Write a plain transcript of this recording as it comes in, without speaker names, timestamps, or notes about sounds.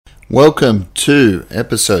Welcome to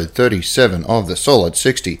episode 37 of the Solid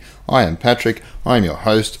 60. I am Patrick, I'm your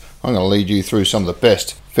host. I'm going to lead you through some of the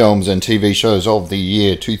best films and TV shows of the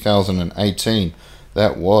year 2018.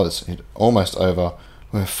 That was it, almost over.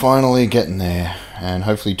 We're finally getting there, and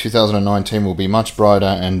hopefully 2019 will be much brighter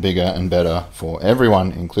and bigger and better for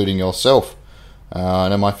everyone, including yourself. I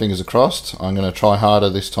know my fingers are crossed. I'm going to try harder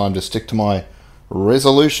this time to stick to my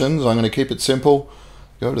resolutions. I'm going to keep it simple.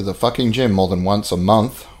 Go to the fucking gym more than once a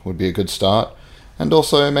month would be a good start. And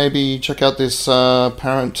also maybe check out this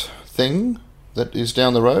parent thing that is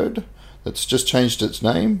down the road that's just changed its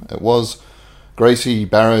name. It was Gracie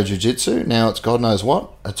Barra Jiu-Jitsu. Now it's God knows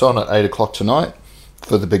what. It's on at 8 o'clock tonight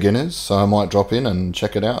for the beginners, so I might drop in and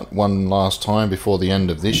check it out one last time before the end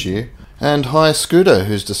of this year. And hi Scooter,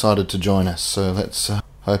 who's decided to join us, so let's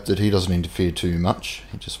hope that he doesn't interfere too much.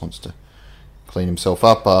 He just wants to clean himself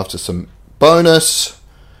up after some bonus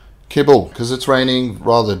kibble, because it's raining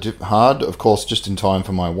rather hard, of course, just in time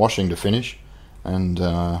for my washing to finish. And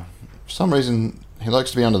for some reason, he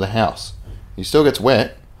likes to be under the house. He still gets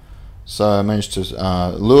wet, so I managed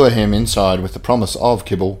to lure him inside with the promise of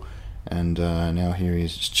kibble, and now here he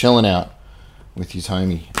is just chilling out with his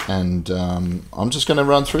homie. And I'm just going to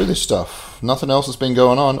run through this stuff. Nothing else has been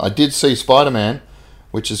going on. I did see Spider-Man,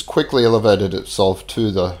 which has quickly elevated itself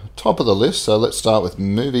to the top of the list, so let's start with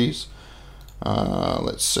movies.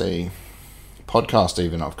 Let's see, podcast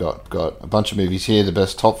even. I've got a bunch of movies here, the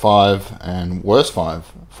best top 5 and worst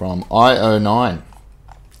 5 from IO9.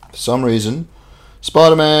 For some reason,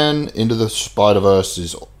 Spider-Man Into the Spider-Verse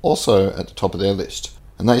is also at the top of their list.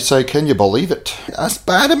 And they say, can you believe it? A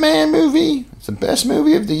Spider-Man movie? It's the best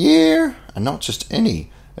movie of the year. And not just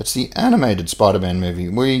any. It's the animated Spider-Man movie.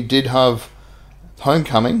 We did have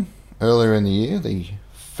Homecoming earlier in the year, the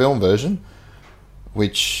film version,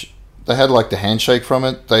 which they had like the handshake from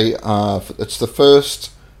it. It's the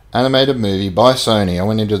first animated movie by Sony. I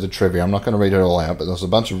went into the trivia. I'm not going to read it all out, but there's a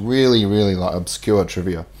bunch of really, really like obscure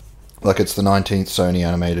trivia. Like it's the 19th Sony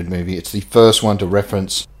animated movie. It's the first one to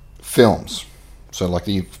reference films. So like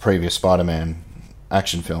the previous Spider-Man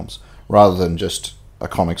action films, rather than just a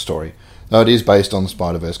comic story. Though it is based on the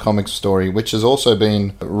Spider-Verse comic story, which has also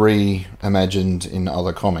been reimagined in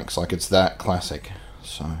other comics. Like it's that classic.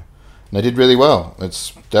 So they did really well.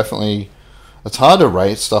 It's hard to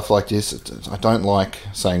rate stuff like this. I don't like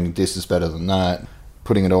saying this is better than that,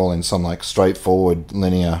 putting it all in some like straightforward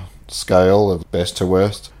linear scale of best to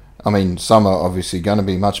worst. I mean, some are obviously going to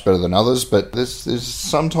be much better than others, but there's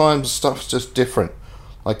sometimes stuff's just different.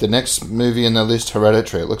 Like the next movie in the list,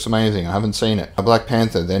 Hereditary, it looks amazing. I haven't seen it. Black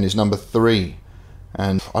Panther then is number 3,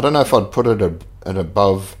 and I don't know if I'd put it at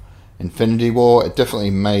above Infinity War. It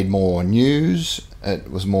definitely made more news.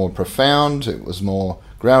 It was more profound. It was more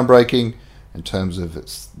groundbreaking in terms of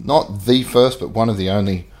it's not the first, but one of the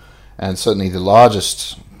only, and certainly the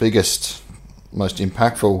largest, biggest, most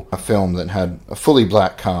impactful film that had a fully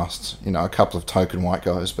black cast. You know, a couple of token white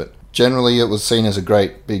guys, but generally it was seen as a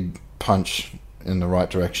great big punch in the right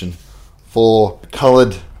direction for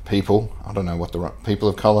coloured people. I don't know what the people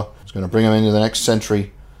of colour. It's going to bring them into the next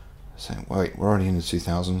century. Saying, wait, we're already in the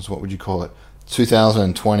 2000s. What would you call it?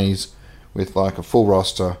 2020s. With like a full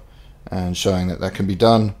roster and showing that can be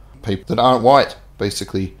done. People that aren't white,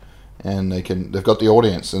 basically, and they've got the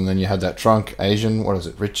audience. And then you had that drunk Asian,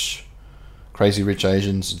 crazy rich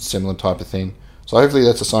Asians, similar type of thing. So hopefully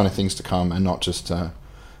that's a sign of things to come, and not just a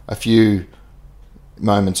few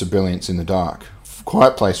moments of brilliance in the dark.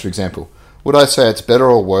 Quiet Place, for example. Would I say it's better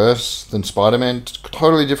or worse than Spider-Man?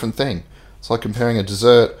 Totally different thing. It's like comparing a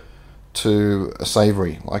dessert to a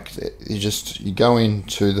savoury. Like you go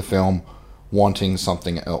into the film wanting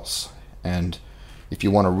something else, and if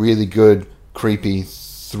you want a really good, creepy,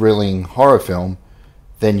 thrilling horror film,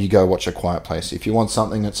 then you go watch A Quiet Place. If you want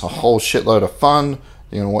something that's a whole shitload of fun,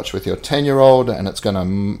 you're going to watch with your 10-year-old, and it's going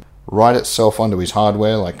to write itself onto his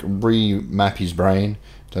hardware, like remap his brain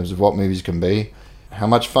in terms of what movies can be, how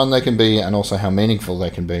much fun they can be, and also how meaningful they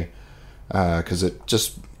can be, because it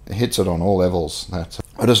just hits it on all levels.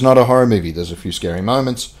 But it's not a horror movie. There's a few scary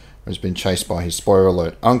moments where he's been chased by his spoiler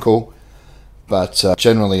alert uncle, but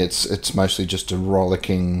generally it's mostly just a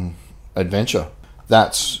rollicking adventure.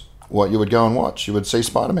 That's what you would go and watch. You would see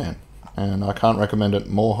Spider-Man, and I can't recommend it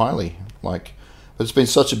more highly. But it's been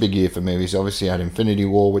such a big year for movies. Obviously, I had Infinity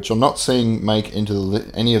War, which I'm not seeing make into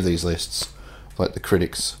any of these lists, like the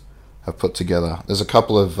critics have put together. There's a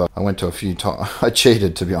couple of I went to a few times. I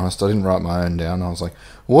cheated, to be honest. I didn't write my own down. I was like,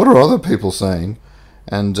 what are other people saying?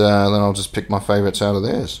 And then I'll just pick my favourites out of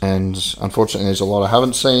theirs. And unfortunately, there's a lot I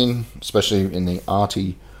haven't seen, especially in the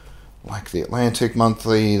arty, like the Atlantic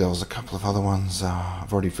Monthly. There was a couple of other ones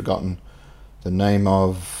I've already forgotten the name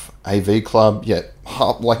of. AV Club. Yeah,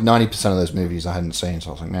 like 90% of those movies I hadn't seen, so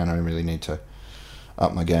I was like, man, I really need to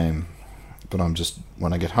up my game. But I'm just,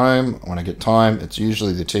 when I get home, when I get time, it's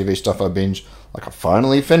usually the TV stuff I binge. Like, I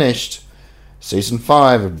finally finished Season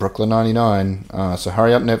 5 of Brooklyn 99. So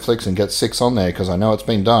hurry up, Netflix, and get 6 on there, because I know it's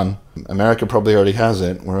been done. America probably already has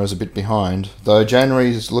it, where I was a bit behind. Though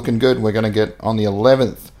January's looking good. We're going to get on the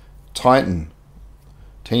 11th Titan.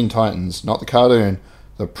 Teen Titans. Not the cartoon,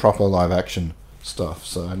 the proper live-action stuff.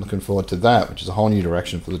 So I'm looking forward to that, which is a whole new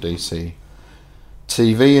direction for the DC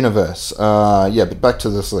TV universe. But back to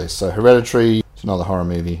this list. So Hereditary, it's another horror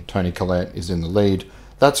movie. Toni Collette is in the lead.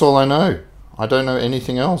 That's all I know. I don't know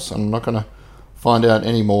anything else. I'm not going to find out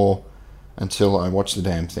any more until I watch the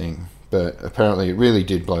damn thing. But apparently it really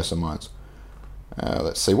did blow some minds.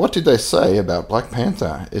 Let's see. What did they say about Black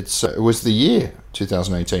Panther? It was the year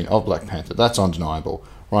 2018 of Black Panther. That's undeniable.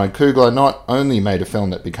 Ryan Coogler not only made a film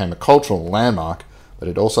that became a cultural landmark, but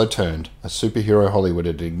it also turned a superhero Hollywood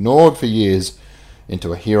had ignored for years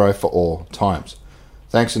into a hero for all times.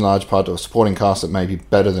 Thanks in large part to a supporting cast that may be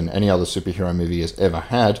better than any other superhero movie has ever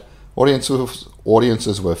had,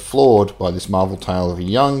 audiences were floored by this Marvel tale of a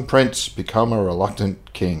young prince become a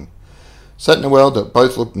reluctant king. Set in a world that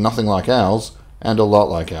both looked nothing like ours and a lot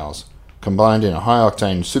like ours, combined in a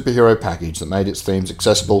high-octane superhero package that made its themes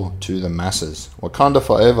accessible to the masses. Wakanda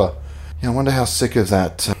forever. Yeah, I wonder how sick of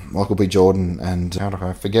that Michael B. Jordan and, how do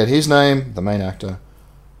I forget his name, the main actor.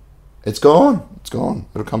 It's gone. It's gone.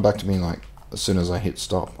 It'll come back to me like as soon as I hit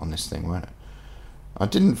stop on this thing, won't it? I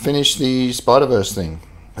didn't finish the Spider-Verse thing.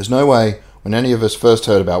 There's no way, when any of us first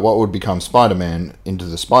heard about what would become Spider-Man Into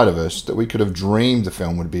the Spider-Verse, that we could have dreamed the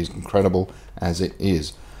film would be as incredible as it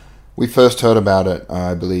is. We first heard about it,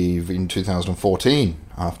 I believe, in 2014,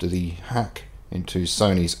 after the hack into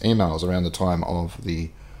Sony's emails around the time of the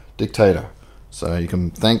dictator. So you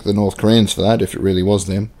can thank the North Koreans for that, if it really was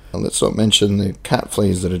them. And let's not mention the cat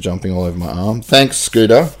fleas that are jumping all over my arm. Thanks,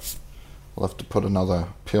 Scooter. I'll have to put another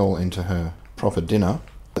pill into her proper dinner.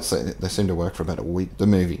 They seem to work for about a week. The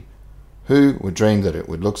movie. Who would dream that it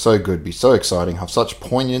would look so good, be so exciting, have such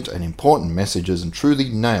poignant and important messages, and truly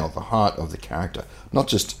nail the heart of the character? Not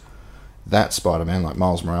just that Spider-Man like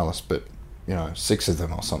Miles Morales, but, 6 of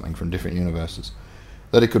them or something from different universes.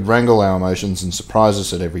 That it could wrangle our emotions and surprise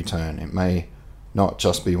us at every turn. It may not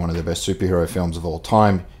just be one of the best superhero films of all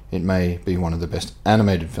time, it may be one of the best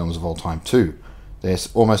animated films of all time too.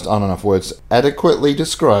 There's almost not enough words to adequately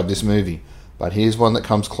describe this movie, but here's one that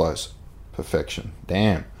comes close. Perfection.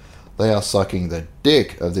 Damn. They are sucking the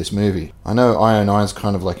dick of this movie. I know IO9's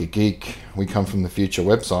kind of like a geek. We come from the Future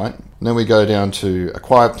website. And then we go down to A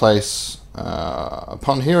Quiet Place.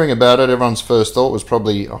 Upon hearing about it, everyone's first thought was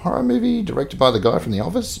probably a horror movie directed by the guy from The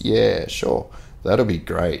Office. Yeah, sure. That'll be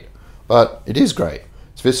great. But it is great.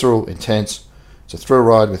 It's visceral, intense. It's a thrill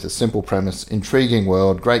ride with a simple premise, intriguing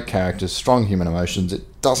world, great characters, strong human emotions.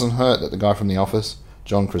 It doesn't hurt that the guy from The Office,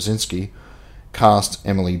 John Krasinski, cast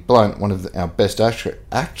Emily Blunt, one of our best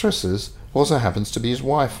actresses, also happens to be his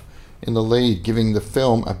wife in the lead, giving the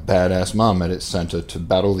film a badass mum at its centre to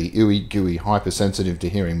battle the ooey gooey hypersensitive to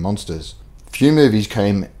hearing monsters. Few movies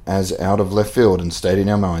came as out of left field and stayed in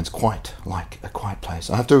our minds quite like A Quiet Place.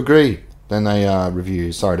 I have to agree. Then they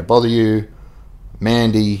review Sorry to Bother You,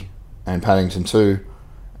 Mandy, and Paddington 2,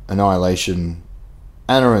 Annihilation,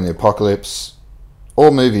 Anna and the Apocalypse.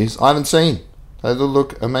 All movies I haven't seen. They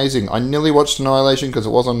look amazing. I nearly watched Annihilation because it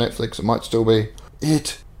was on Netflix. It might still be.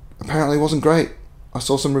 It apparently wasn't great. I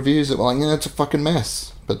saw some reviews that were like, yeah, it's a fucking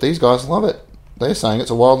mess. But these guys love it. They're saying it's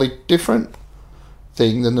a wildly different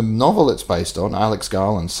thing than the novel it's based on, Alex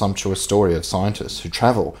Garland's sumptuous story of scientists who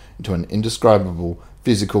travel into an indescribable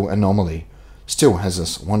physical anomaly. Still has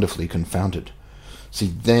us wonderfully confounded. See,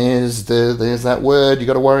 there's that word you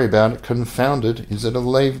got to worry about it. Confounded. Is it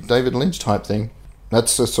a David Lynch type thing?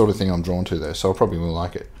 That's the sort of thing I'm drawn to there, so I probably will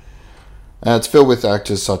like it. It's filled with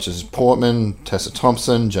actors such as Portman, Tessa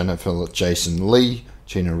Thompson, Jennifer Jason Leigh,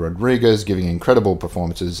 Gina Rodriguez, giving incredible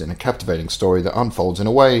performances in a captivating story that unfolds in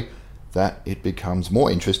a way that it becomes more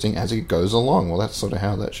interesting as it goes along. Well, that's sort of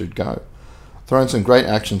how that should go. Throw in some great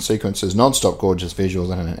action sequences, non-stop gorgeous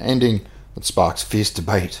visuals, and an ending that sparks fierce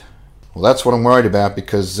debate. Well, that's what I'm worried about,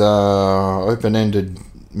 because open-ended,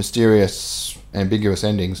 mysterious, ambiguous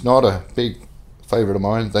endings, not a big favourite of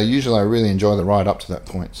mine. I really enjoy the ride up to that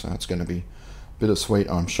point, so it's going to be bittersweet,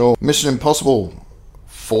 I'm sure. Mission Impossible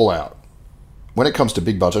Fallout. When it comes to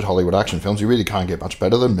big-budget Hollywood action films, you really can't get much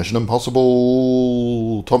better than Mission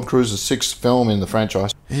Impossible. Tom Cruise's 6th film in the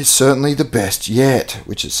franchise is certainly the best yet,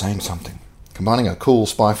 which is saying something. Combining a cool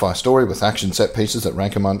spy-fi story with action set pieces that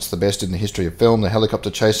rank amongst the best in the history of film, the helicopter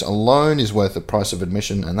chase alone is worth the price of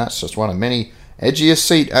admission, and that's just one of many edgiest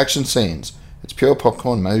seat action scenes. It's pure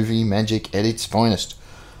popcorn movie magic at its finest.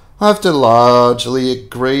 I have to largely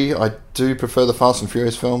agree. I do prefer the Fast and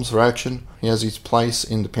Furious films for action. He has his place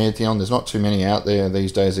in the pantheon. There's not too many out there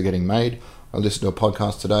these days that are getting made. I listened to a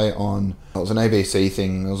podcast today on, it was an ABC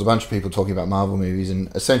thing. There was a bunch of people talking about Marvel movies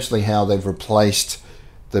and essentially how they've replaced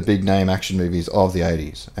the big name action movies of the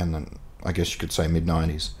 80s and then I guess you could say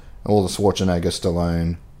mid-90s. All the Schwarzenegger,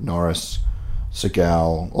 Stallone, Norris,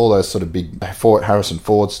 Seagal, all those sort of big Harrison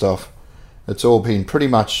Ford stuff. It's all been pretty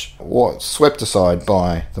much swept aside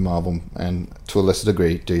by the Marvel and to a lesser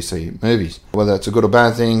degree DC movies. Whether it's a good or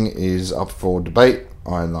bad thing is up for debate.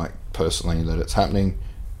 I like personally that it's happening.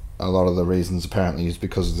 A lot of the reasons apparently is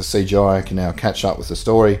because of the CGI can now catch up with the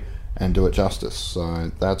story and do it justice.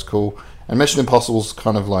 So that's cool. And Mission Impossible's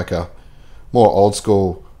kind of like a more old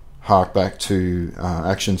school hark back to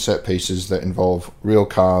action set pieces that involve real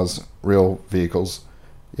cars, real vehicles.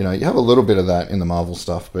 You know, you have a little bit of that in the Marvel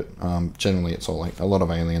stuff, but generally it's all like a lot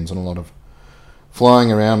of aliens and a lot of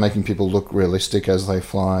flying around, making people look realistic as they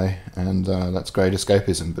fly, and that's great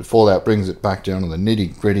escapism. But Fallout brings it back down to the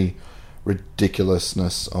nitty-gritty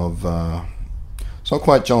ridiculousness of... it's not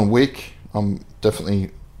quite John Wick.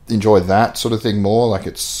 Definitely enjoy that sort of thing more. Like,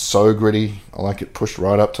 it's so gritty. I like it pushed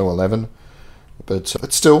right up to 11. But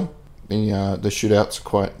still, the shootouts are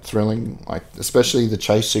quite thrilling. Like, especially the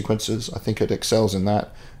chase sequences. I think it excels in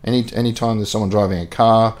that. Any time there's someone driving a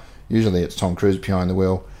car, usually it's Tom Cruise behind the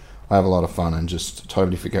wheel, I have a lot of fun and just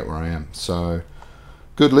totally forget where I am. So,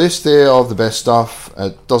 good list there of the best stuff.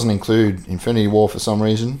 It doesn't include Infinity War for some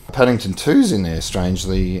reason. Paddington 2's in there,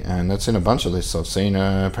 strangely, and that's in a bunch of lists I've seen.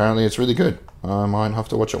 Apparently it's really good. I might have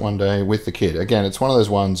to watch it one day with the kid. Again, it's one of those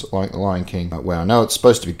ones like The Lion King, where I know it's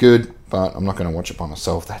supposed to be good, but I'm not going to watch it by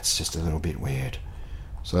myself. That's just a little bit weird.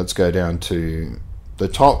 So let's go down to the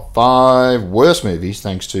top 5 worst movies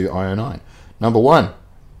thanks to IO9. Number 1,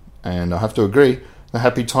 and I have to agree, The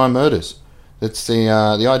Happy Time Murders. It's the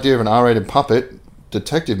idea of an R-rated puppet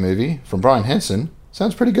detective movie from Brian Henson.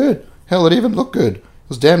 Sounds pretty good. Hell, it even looked good. It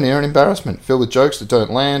was damn near an embarrassment, filled with jokes that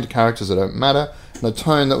don't land, characters that don't matter, and a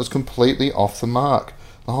tone that was completely off the mark.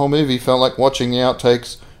 The whole movie felt like watching the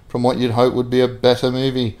outtakes from what you'd hope would be a better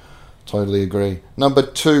movie. Totally agree. Number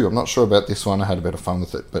 2, I'm not sure about this one, I had a bit of fun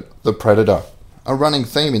with it, but The Predator. A running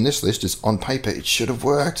theme in this list is on paper it should have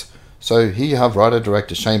worked. So here you have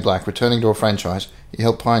writer-director Shane Black returning to a franchise he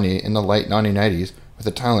helped pioneer in the late 1980s with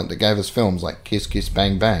a talent that gave us films like Kiss Kiss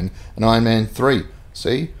Bang Bang and Iron Man 3.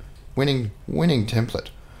 See? Winning template.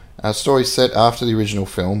 Our story set after the original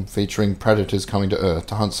film, featuring predators coming to Earth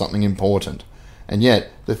to hunt something important. And yet,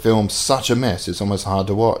 the film's such a mess it's almost hard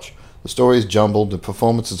to watch. The story is jumbled, the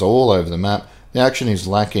performances are all over the map, the action is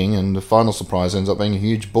lacking, and the final surprise ends up being a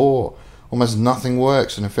huge bore. Almost nothing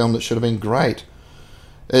works in a film that should have been great.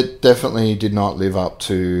 It definitely did not live up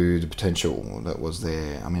to the potential that was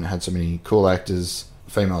there. I mean, it had so many cool actors,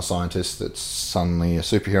 female scientist that's suddenly a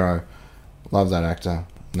superhero. Love that actor.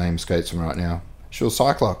 Name escapes me right now. She was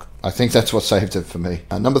Cyclops. I think that's what saved it for me.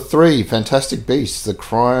 Number 3, Fantastic Beasts, The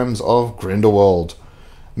Crimes of Grindelwald.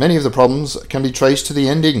 Many of the problems can be traced to the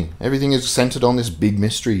ending. Everything is centered on this big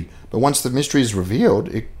mystery. But once the mystery is revealed,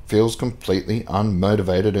 it feels completely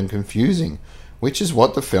unmotivated and confusing, which is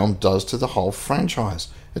what the film does to the whole franchise.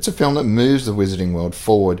 It's a film that moves the Wizarding World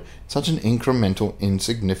forward in such an incremental,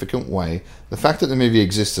 insignificant way. The fact that the movie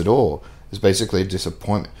exists at all is basically a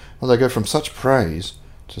disappointment. Well, they go from such praise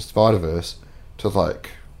to Spider-Verse to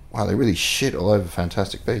like, wow, they really shit all over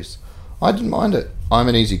Fantastic Beasts. I didn't mind it. I'm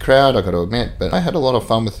an easy crowd, I got to admit, but I had a lot of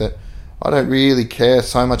fun with it. I don't really care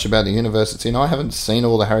so much about the universe it's in. I haven't seen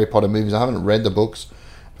all the Harry Potter movies. I haven't read the books.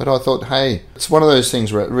 But I thought, hey, it's one of those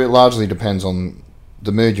things where it largely depends on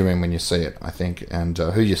the mood you're in when you see it, I think, and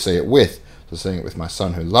who you see it with. So seeing it with my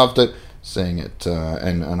son who loved it, seeing it,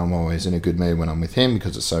 and I'm always in a good mood when I'm with him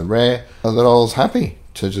because it's so rare, that I was happy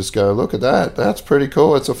to just go, look at that, that's pretty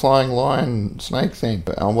cool, it's a flying lion snake thing.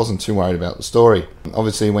 But I wasn't too worried about the story.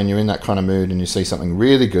 Obviously, when you're in that kind of mood and you see something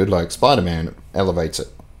really good like Spider-Man, it elevates it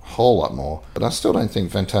a whole lot more. But I still don't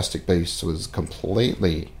think Fantastic Beasts was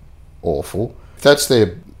completely awful. If that's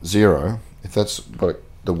their 0, if that's like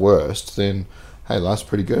the worst, then hey, that's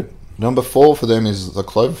pretty good. Number 4 for them is The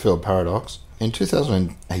Cloverfield Paradox. In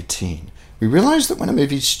 2018, we realized that when a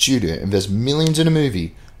movie studio invests millions in a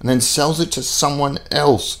movie and then sells it to someone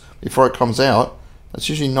else before it comes out, that's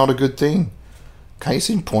usually not a good thing. Case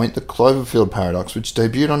in point, The Cloverfield Paradox, which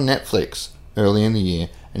debuted on Netflix early in the year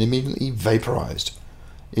and immediately vaporized.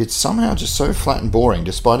 It's somehow just so flat and boring,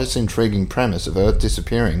 despite its intriguing premise of Earth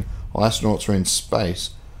disappearing while astronauts are in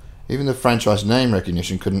space. Even the franchise name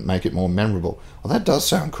recognition couldn't make it more memorable. Well, that does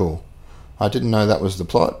sound cool. I didn't know that was the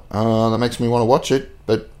plot. That makes me want to watch it,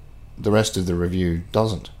 but the rest of the review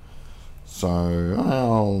doesn't. So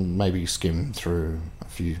I'll maybe skim through a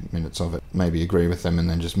few minutes of it, maybe agree with them, and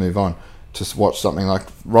then just move on to watch something like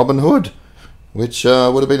Robin Hood, which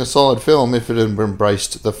would have been a solid film if it had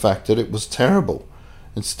embraced the fact that it was terrible.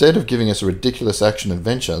 Instead of giving us a ridiculous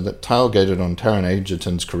action-adventure that tailgated on Taron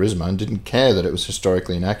Egerton's charisma and didn't care that it was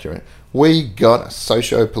historically inaccurate, we got a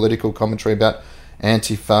socio-political commentary about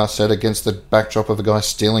Antifa set against the backdrop of a guy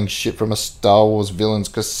stealing shit from a Star Wars villain's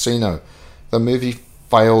casino. The movie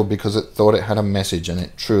failed because it thought it had a message, and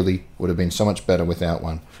it truly would have been so much better without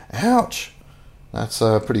one. Ouch! That's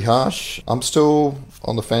pretty harsh. I'm still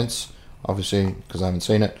on the fence, obviously, because I haven't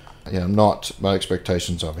seen it. Yeah, my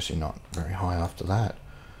expectations are obviously not very high after that.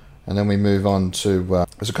 And then we move on to,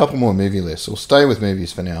 there's a couple more movie lists. We'll stay with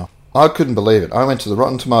movies for now. I couldn't believe it. I went to the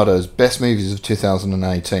Rotten Tomatoes Best Movies of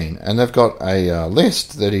 2018, and they've got a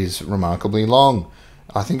list that is remarkably long.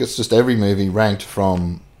 I think it's just every movie ranked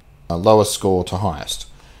from lowest score to highest.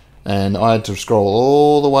 And I had to scroll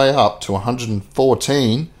all the way up to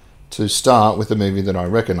 114 to start with the movie that I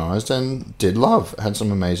recognised and did love. It had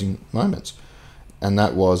some amazing moments. And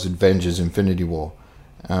that was Avengers Infinity War.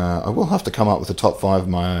 I will have to come up with a top 5 of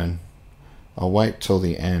my own. I'll wait till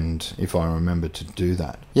the end if I remember to do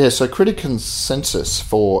that. Yeah, so critic consensus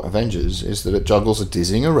for Avengers is that it juggles a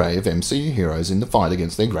dizzying array of MCU heroes in the fight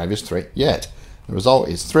against their gravest threat yet. The result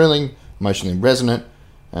is thrilling, emotionally resonant,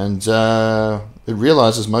 and it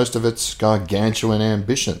realises most of its gargantuan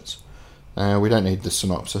ambitions. We don't need the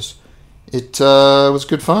synopsis. It was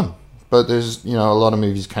good fun. But there's, a lot of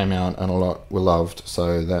movies came out and a lot were loved,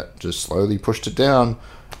 so that just slowly pushed it down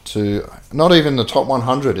to not even the top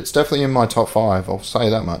 100. It's definitely in my top 5, I'll say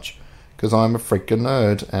that much, because I'm a freaking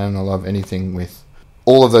nerd and I love anything with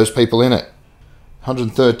all of those people in it.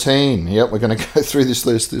 113, yep, we're going to go through this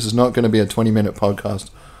list. This is not going to be a 20-minute podcast.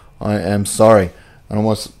 I am sorry. And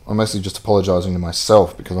I'm mostly just apologising to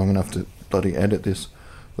myself because I'm going to have to bloody edit this.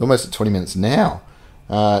 We're almost at 20 minutes now.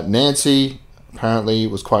 Nancy apparently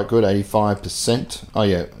was quite good, 85%. Oh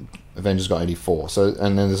yeah, Avengers got 84. So,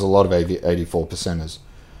 and then there's a lot of 84%ers,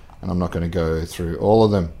 and I'm not going to go through all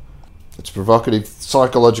of them. It's a provocative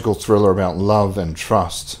psychological thriller about love and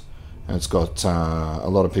trust, and it's got a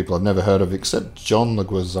lot of people I've never heard of except John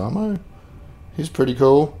Leguizamo. He's pretty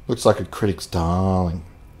cool. Looks like a critic's darling.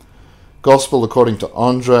 Gospel According to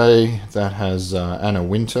Andre, that has Anna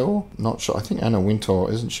Wintour. Not sure. I think Anna Wintour,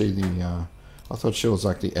 isn't she the? I thought she was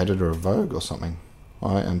like the editor of Vogue or something.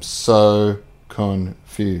 I am so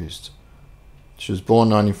confused. She was born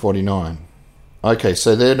 1949. Okay,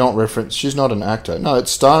 so they're not referenced. She's not an actor. No, it's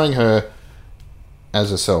starring her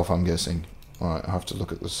as herself, I'm guessing. Alright, I have to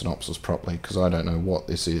look at the synopsis properly because I don't know what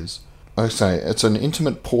this is. Okay, it's an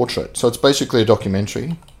intimate portrait. So it's basically a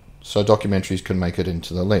documentary. So documentaries can make it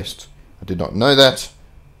into the list. I did not know that.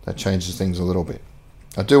 That changes things a little bit.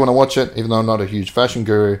 I do want to watch it, even though I'm not a huge fashion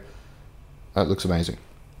guru. It looks amazing.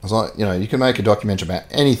 As long, you can make a documentary about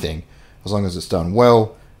anything as long as it's done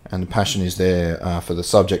well and the passion is there for the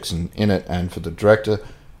subjects in it and for the director,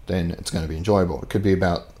 then it's going to be enjoyable. It could be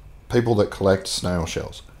about people that collect snail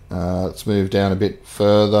shells. Let's move down a bit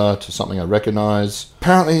further to something I recognise.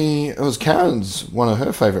 Apparently, it was Karen's one of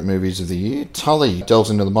her favourite movies of the year. Tully delves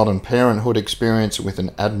into the modern parenthood experience with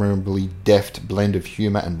an admirably deft blend of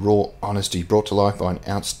humour and raw honesty brought to life by an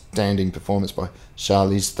outstanding performance by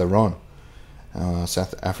Charlize Theron.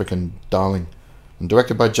 South African darling, and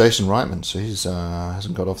directed by Jason Reitman, so he's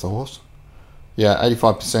hasn't got off the horse. Yeah,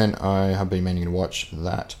 85%. I have been meaning to watch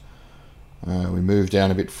that. We move down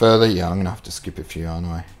a bit further. Yeah, I'm gonna have to skip a few, aren't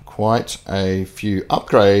I? Quite a few.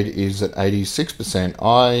 Upgrade is at 86%.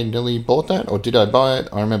 I nearly bought that, or did I buy it?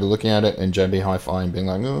 I remember looking at it and JB Hi-Fi and being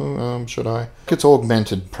like, should I? Its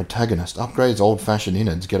augmented protagonist upgrades old-fashioned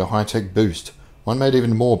innards, get a high-tech boost. One made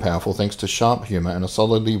even more powerful thanks to sharp humour and a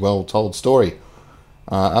solidly well-told story.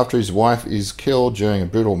 After his wife is killed during a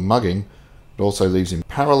brutal mugging, it also leaves him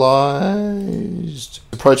paralysed.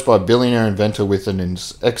 Approached by a billionaire inventor with an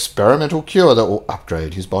experimental cure that will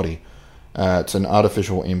upgrade his body. It's an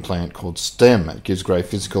artificial implant called STEM. It gives Grey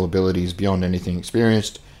physical abilities beyond anything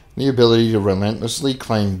experienced, and the ability to relentlessly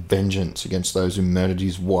claim vengeance against those who murdered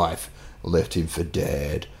his wife or left him for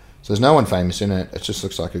dead. So there's no one famous in it. It just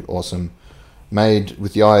looks like an awesome, made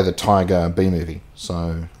with the eye of the tiger B-movie.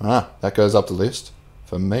 So, that goes up the list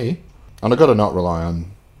for me. And I've got to not rely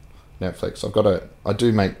on Netflix. I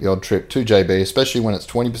do make the odd trip to JB, especially when it's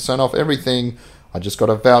 20% off everything. I just got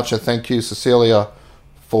a voucher. Thank you, Cecilia,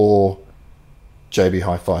 for JB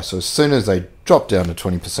Hi-Fi. So as soon as they drop down to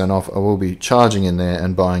 20% off, I will be charging in there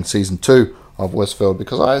and buying season 2 of Westworld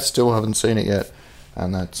because I still haven't seen it yet.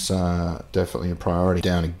 and that's definitely a priority.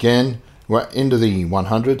 Down again. We're into the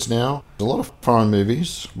 100s now. There's a lot of foreign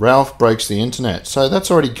movies. Ralph Breaks the Internet. So that's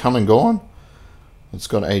already come and gone. It's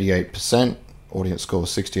got 88%. Audience score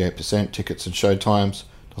 68%. Tickets and showtimes.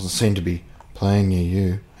 Doesn't seem to be playing near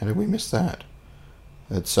you. How did we miss that?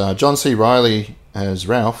 It's John C. Reilly as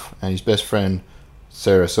Ralph and his best friend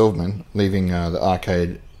Sarah Silverman leaving the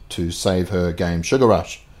arcade to save her game Sugar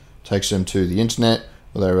Rush. Takes them to the internet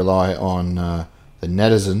where they rely on the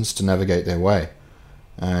netizens to navigate their way.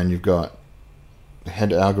 And you've got the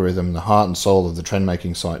head algorithm, the heart and soul of the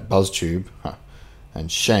trend-making site BuzzTube,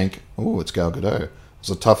 and Shank, it's Gal Gadot, is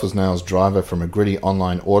a tough-as-nails driver from a gritty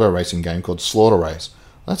online auto racing game called Slaughter Race.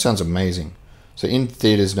 That sounds amazing. So in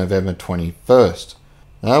theaters November 21st.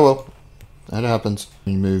 Oh well, that happens.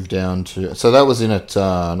 You move down to... So that was in at,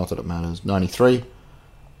 not that it matters, 93.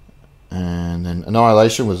 And then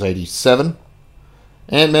Annihilation was 87.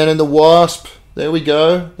 Ant-Man and the Wasp. There we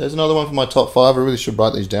go. There's another one for my top 5. I really should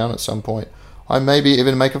write these down at some point. I maybe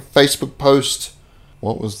even make a Facebook post.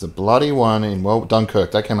 What was the bloody one in... Well,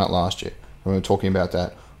 Dunkirk. That came out last year. We were talking about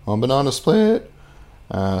that on Banana Split.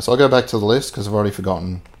 So I'll go back to the list because I've already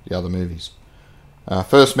forgotten the other movies.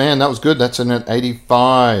 First Man, that was good. That's in at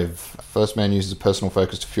 85. First Man uses a personal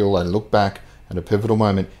focus to fuel a look back at a pivotal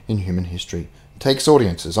moment in human history. It takes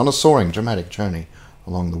audiences on a soaring, dramatic journey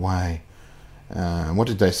along the way. What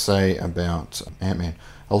did they say about Ant-Man?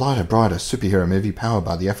 A lighter, brighter superhero movie powered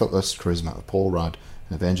by the effortless charisma of Paul Rudd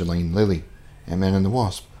and Evangeline Lilly. Ant-Man and the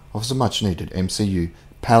Wasp offers a much-needed MCU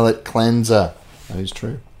palate cleanser. That is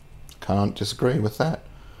true. Can't disagree with that.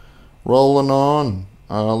 Rolling on.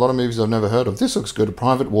 A lot of movies I've never heard of. This looks good. A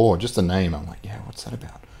Private War. Just the name. I'm like, yeah, what's that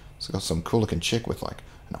about? It's got some cool-looking chick with like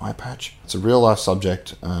an eye patch. It's a real-life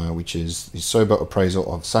subject, which is the sober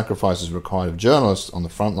appraisal of sacrifices required of journalists on the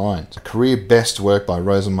front lines. A career best work by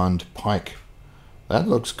Rosamund Pike. That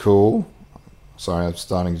looks cool. Sorry, I'm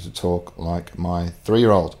starting to talk like my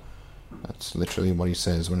 3-year-old. That's literally what he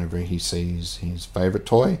says whenever he sees his favourite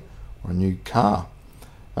toy or a new car.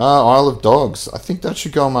 Isle of Dogs. I think that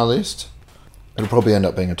should go on my list. It'll probably end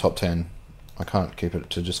up being a top 10. I can't keep it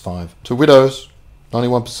to just 5. To Widows.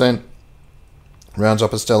 91%. Rounds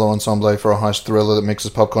up a stellar ensemble for a heist thriller that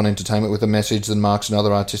mixes popcorn entertainment with a message that marks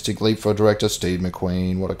another artistic leap for director Steve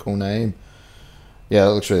McQueen. What a cool name. Yeah,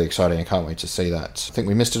 that looks really exciting. I can't wait to see that. I think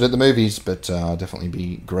we missed it at the movies, but I'll definitely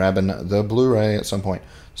be grabbing the Blu-ray at some point.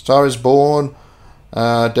 Star is Born.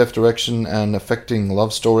 Deft direction and affecting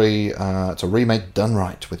love story. It's a remake done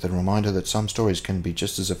right, with a reminder that some stories can be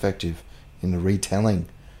just as effective in the retelling.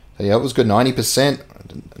 So yeah, it was good.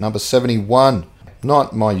 90%. Number 71.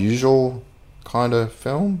 Not my usual kind of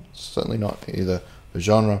film. Certainly not either the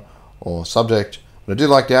genre or subject. But I do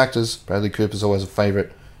like the actors. Bradley Cooper's always a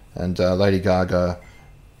favourite. And Lady Gaga,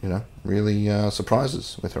 really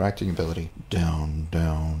surprises with her acting ability. Down,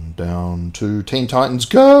 down, down to Teen Titans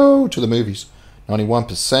Go! To the movies.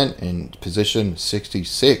 91% in position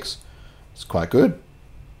 66. It's quite good.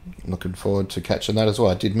 Looking forward to catching that as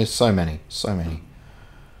well. I did miss so many.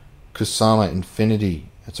 Kusama Infinity.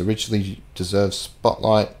 It's a richly deserved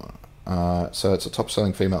spotlight. So it's a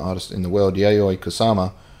top-selling female artist in the world, Yayoi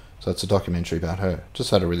Kusama. So it's a documentary about her.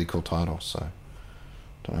 Just had a really cool title, so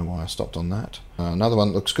don't know why I stopped on that. Another one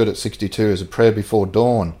that looks good at 62 is A Prayer Before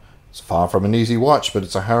Dawn. It's far from an easy watch, but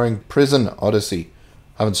it's a harrowing prison odyssey.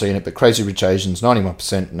 Haven't seen it, but Crazy Rich Asians,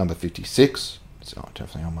 91%, number 56. It's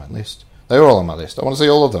definitely on my list. They're all on my list. I want to see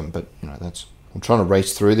all of them, but I'm trying to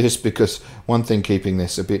race through this because one thing keeping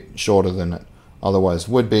this a bit shorter than it otherwise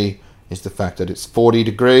would be is the fact that it's 40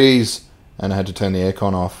 degrees and I had to turn the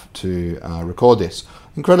aircon off to record this.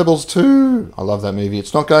 Incredibles 2. I love that movie.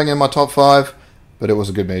 It's not going in my top 5, but it was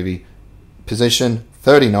a good movie. Position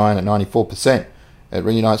 39 at 94%. It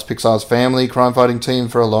reunites Pixar's family crime-fighting team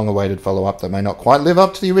for a long-awaited follow-up that may not quite live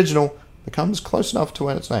up to the original, but comes close enough to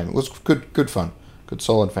earn its name. It was good fun. Good,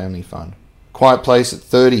 solid family fun. Quiet Place at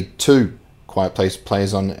 32. Quiet Place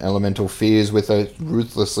plays on elemental fears with a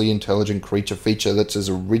ruthlessly intelligent creature feature that's as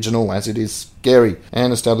original as it is scary,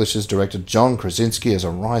 and establishes director John Krasinski as a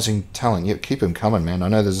rising talent. Yep, keep him coming, man. I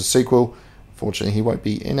know there's a sequel. Unfortunately, he won't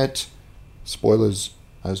be in it. Spoilers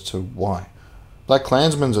as to why. Black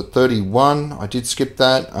Klansman's at 31. I did skip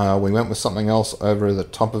that. We went with something else over the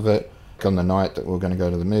top of it on the night that we were going to go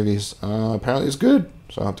to the movies. Apparently it's good,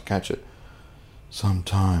 so I'll have to catch it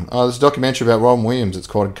sometime. There's a documentary about Robin Williams. It's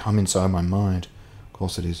called Come Inside My Mind. Of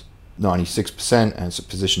course it is. 96%, and it's at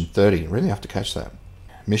position 30. Really have to catch that.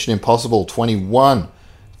 Mission Impossible 21.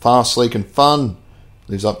 Fast, sleek, and fun.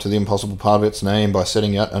 Lives up to the impossible part of its name by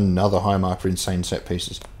setting out another high mark for insane set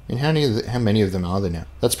pieces. I mean, how many of them are there now?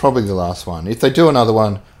 That's probably the last one. If they do another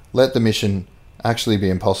one, let the mission actually be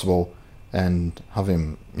impossible and have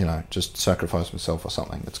him, just sacrifice himself or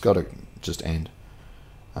something. It's got to just end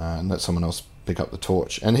and let someone else pick up the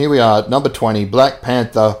torch. And here we are, number 20, Black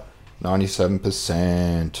Panther,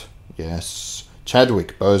 97%. Yes.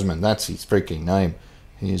 Chadwick Boseman, that's his freaking name.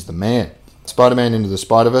 He is the man. Spider-Man Into the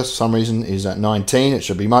Spider-Verse, for some reason, is at 19. It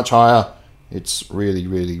should be much higher. It's really,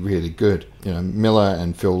 really, really good. Miller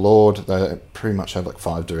and Phil Lord, they pretty much had like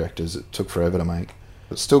 5 directors. It took forever to make.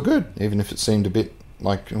 But still good, even if it seemed a bit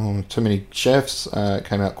like too many chefs. It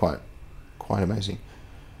came out quite amazing.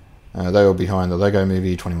 They were behind the Lego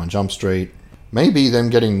Movie, 21 Jump Street. Maybe them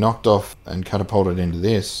getting knocked off and catapulted into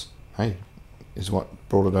this, is what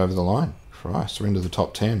brought it over the line. Christ, we're into the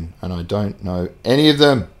top 10, and I don't know any of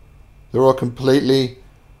them. They're all completely,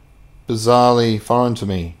 bizarrely foreign to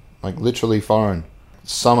me. Like, literally foreign.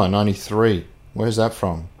 Summer, 93. Where's that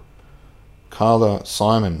from? Carla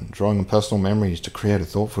Simon, drawing on personal memories to create a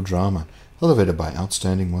thoughtful drama, elevated by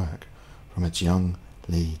outstanding work from its young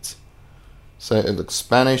leads. So it looks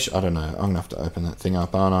Spanish. I don't know. I'm going to have to open that thing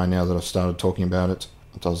up, aren't I, now that I've started talking about it.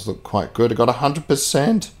 It does look quite good. It got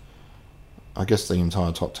 100%. I guess the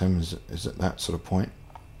entire top 10 is at that sort of point.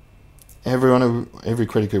 Every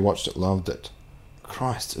critic who watched it loved it.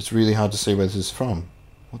 Christ, it's really hard to see where this is from.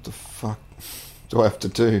 What the fuck do I have to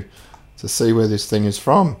do to see where this thing is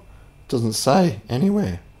from? It doesn't say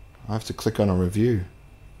anywhere. I have to click on a review.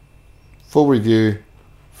 Full review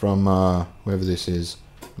from whoever this is,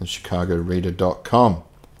 the ChicagoReader.com.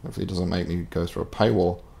 Hopefully it doesn't make me go through a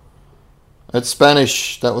paywall. It's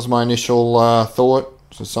Spanish. That was my initial thought.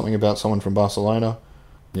 So something about someone from Barcelona.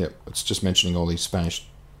 Yep, it's just mentioning all these Spanish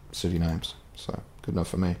city names. So, good enough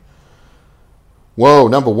for me. Whoa,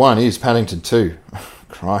 number 1 is Paddington 2.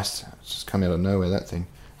 Christ, it's just come out of nowhere, that thing.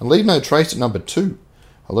 And Leave No Trace at number 2.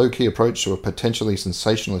 A low-key approach to a potentially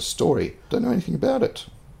sensationalist story. Don't know anything about it.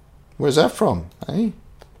 Where's that from, eh?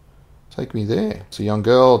 Take me there. It's a young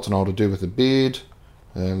girl, it's an older dude with a beard.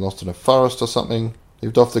 Lost in a forest or something.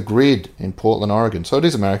 Lived off the grid in Portland, Oregon. So it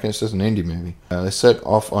is American, it's just an indie movie. They set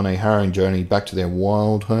off on a harrowing journey back to their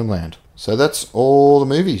wild homeland. So that's all the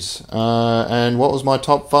movies. And what was my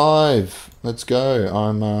top 5? Let's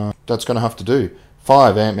go. That's going to have to do.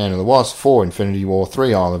 5, Ant-Man and the Wasp. 4, Infinity War.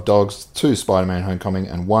 3, Isle of Dogs. 2, Spider-Man Homecoming.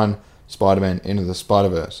 And 1, Spider-Man Into the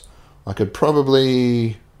Spider-Verse. I could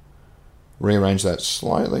probably rearrange that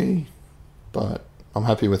slightly, but I'm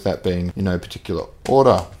happy with that being in no particular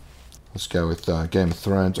order. Let's go with Game of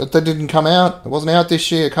Thrones. That didn't come out. It wasn't out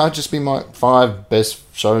this year. It can't just be my 5 best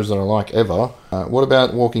shows that I like ever. What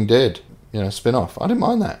about Walking Dead? Spin-off. I didn't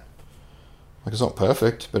mind that. Like, it's not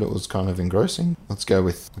perfect, but it was kind of engrossing. Let's go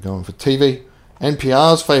with, we're going for TV.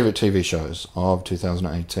 NPR's favourite TV shows of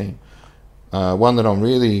 2018. One that I'm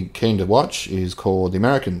really keen to watch is called The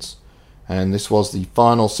Americans. And this was the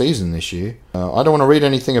final season this year. I don't want to read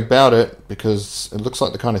anything about it because it looks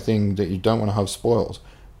like the kind of thing that you don't want to have spoiled.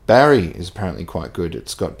 Barry is apparently quite good.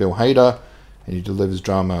 It's got Bill Hader, and he delivers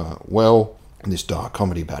drama well. And this dark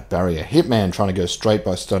comedy about Barry, a hitman trying to go straight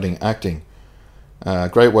by studying acting.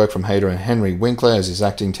 Great work from Hader and Henry Winkler as his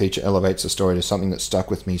acting teacher elevates the story to something that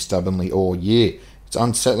stuck with me stubbornly all year. It's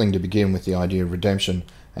unsettling to begin with the idea of redemption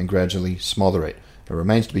and gradually smother it. It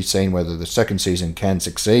remains to be seen whether the second season can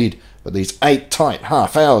succeed, but these 8 tight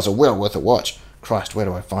half hours are well worth a watch. Christ, where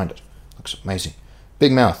do I find it? Looks amazing.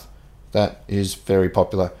 Big Mouth. That is very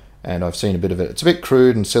popular, and I've seen a bit of it. It's a bit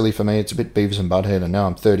crude and silly for me. It's a bit Beavis and Butthead, and now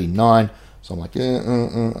I'm 39, so I'm like,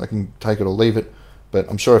 I can take it or leave it. But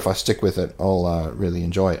I'm sure if I stick with it, I'll really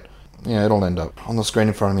enjoy it. Yeah, it'll end up on the screen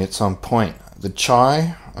in front of me at some point. The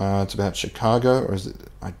Chi, it's about Chicago, or is it?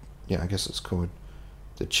 I guess it's called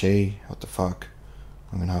The Chi. What the fuck?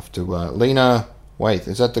 I'm going to have to... Lena... Wait,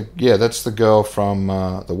 is that the... Yeah, that's the girl from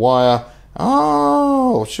The Wire.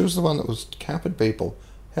 Oh, she was the one that was capping people.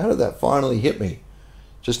 How did that finally hit me?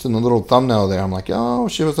 Just in the little thumbnail there, I'm like, oh,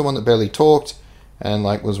 she was the one that barely talked and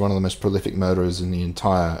like was one of the most prolific murderers in the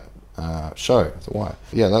entire show, The Wire.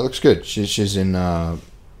 Yeah, that looks good. She's in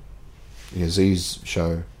Z's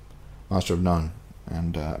show, Master of None,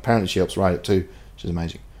 and apparently she helps write it too. She's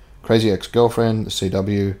amazing. Crazy Ex-Girlfriend, The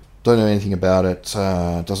CW. Don't know anything about it.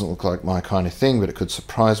 Doesn't look like my kind of thing, but it could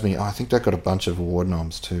surprise me. Oh, I think that got a bunch of award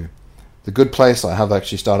noms too. The Good Place, I have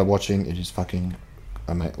actually started watching. It is fucking,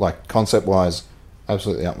 like, concept-wise,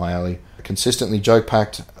 absolutely up my alley. Consistently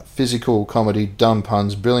joke-packed, physical comedy, dumb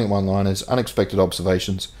puns, brilliant one-liners, unexpected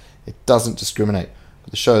observations. It doesn't discriminate.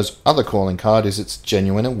 But the show's other calling card is its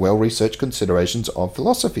genuine and well-researched considerations of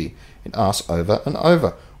philosophy. It asks over and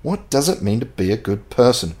over, what does it mean to be a good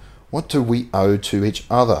person? What do we owe to each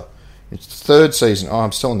other? It's the 3rd season. Oh,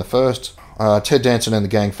 I'm still in the 1st. Ted Danson and the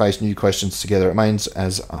gang face new questions together. It remains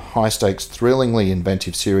as a high-stakes, thrillingly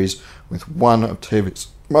inventive series with one of TV's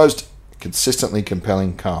most consistently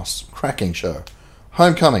compelling casts. Cracking show.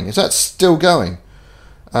 Homecoming. Is that still going?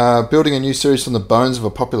 Building a new series from the bones of a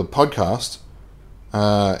popular podcast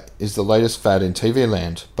is the latest fad in TV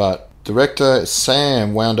land, but director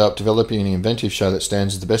Sam wound up developing an inventive show that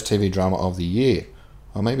stands as the best TV drama of the year.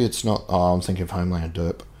 Or maybe it's not. Oh, I'm thinking of Homeland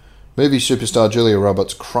Derp. Movie superstar Julia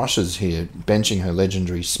Roberts crushes here, benching her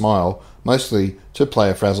legendary smile, mostly to play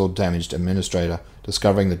a frazzled, damaged administrator,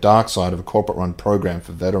 discovering the dark side of a corporate-run program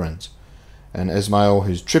for veterans. And Ismail,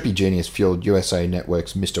 whose trippy genius-fueled USA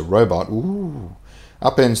Network's Mr. Robot,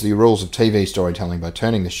 upends the rules of TV storytelling by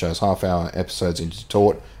turning the show's half-hour episodes into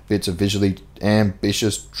taut bits of visually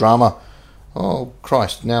ambitious drama. Oh,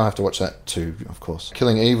 Christ, now I have to watch that too, of course.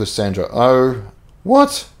 Killing Eve with Sandra Oh.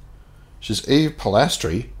 What? She's Eve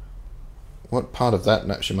Polastri? What part of that?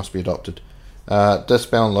 No, she must be adopted.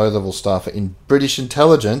 Deathbound low-level staffer in British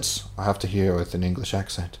intelligence. I have to hear her with an English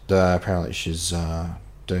accent. Apparently she's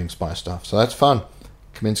doing spy stuff, so that's fun.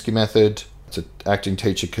 Kaminsky Method. It's an acting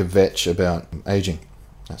teacher kvetch about aging.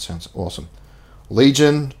 That sounds awesome.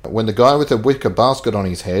 Legion. When the guy with a wicker basket on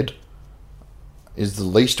his head is the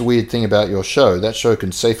least weird thing about your show, that show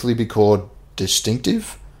can safely be called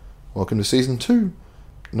distinctive. Welcome to Season 2.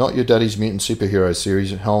 Not Your Daddy's Mutant Superhero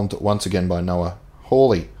series, helmed once again by Noah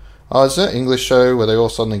Hawley. Oh, is that an English show where they all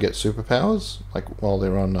suddenly get superpowers? Like while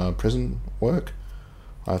they're on prison work?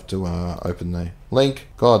 I have to open the link.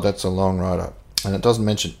 God, that's a long write-up. And it doesn't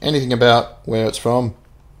mention anything about where it's from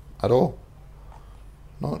at all.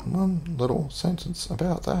 Not one little sentence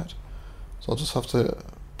about that. So I'll just have to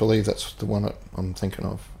believe that's the one that I'm thinking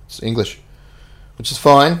of. It's English, which is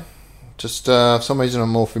fine. Just for some reason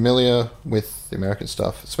I'm more familiar with the American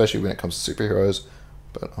stuff, especially when it comes to superheroes.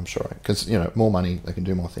 But I'm sure, because, more money, they can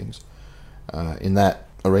do more things in that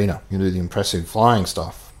arena. You can do the impressive flying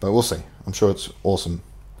stuff, but we'll see. I'm sure it's awesome.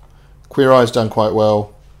 Queer Eye's done quite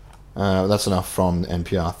well. That's enough from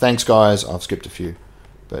NPR. Thanks, guys. I've skipped a few.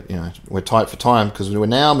 But, we're tight for time because we're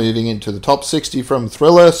now moving into the top 60 from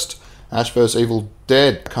Thrillist. Ash vs. Evil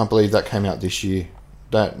Dead. I can't believe that came out this year.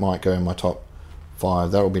 That might go in my top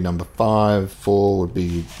 5. That will be number 5. 4 would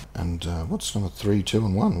be... And what's number 3, 2,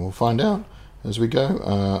 and 1? We'll find out as we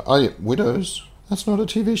go. Widows. That's not a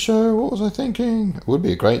TV show. What was I thinking? It would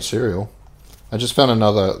be a great serial. I just found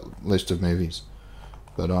another list of movies,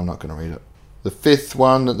 but I'm not going to read it. The 5th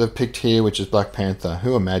one that they've picked here, which is Black Panther.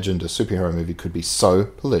 Who imagined a superhero movie could be so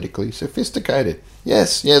politically sophisticated?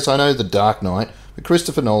 Yes, I know The Dark Knight, but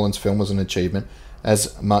Christopher Nolan's film was an achievement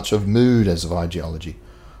as much of mood as of ideology.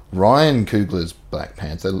 Ryan Coogler's Black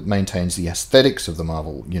Panther maintains the aesthetics of the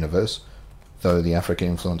Marvel Universe, though the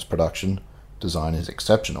African-influenced production design is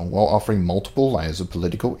exceptional, while offering multiple layers of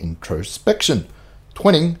political introspection.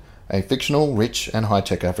 Twinning a fictional, rich, and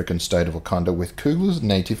high-tech African state of Wakanda with Coogler's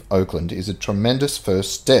native Oakland is a tremendous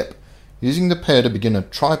first step. Using the pair to begin a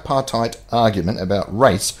tripartite argument about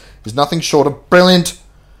race is nothing short of brilliant.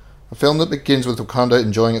 A film that begins with Wakanda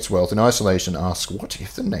enjoying its wealth in isolation asks, what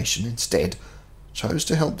if the nation instead chose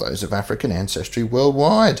to help those of African ancestry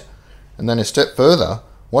worldwide? And then a step further,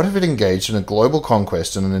 what if it engaged in a global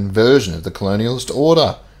conquest and an inversion of the colonialist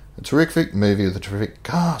order? A terrific movie with a terrific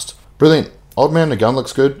cast. Brilliant. Old Man and a Gun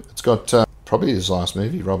looks good. It's got probably his last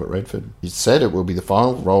movie, Robert Redford. He said it will be the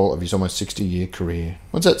final role of his almost 60-year career.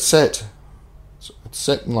 When's that set? It's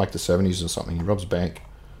set in like the 70s or something. He robs a bank.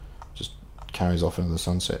 Just carries off into the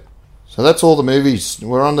sunset. So that's all the movies.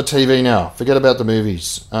 We're on the TV now. Forget about the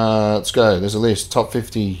movies. Let's go. There's a list. Top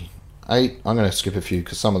 58. I'm going to skip a few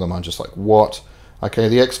because some of them are just like, what? Okay,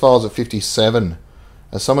 The X-Files at 57.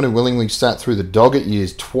 As someone who willingly sat through the Doggett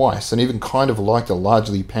years twice and even kind of liked a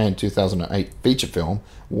largely panned 2008 feature film,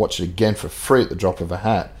 watched it again for free at the drop of a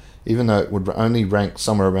hat, even though it would only rank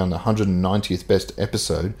somewhere around the 190th best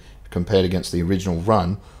episode compared against the original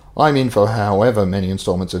run, I'm in for however many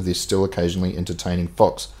installments of this still occasionally entertaining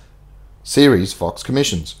Fox series Fox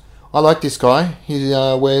commissions. I like this guy. He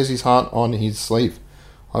wears his heart on his sleeve.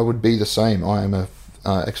 I would be the same. I am a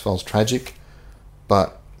X-Files tragic,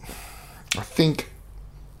 but I think...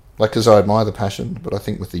 because I admire the passion, but I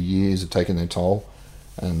think with the years have taken their toll,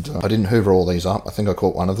 and I didn't hoover all these up. I think I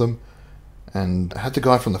caught one of them, and I had the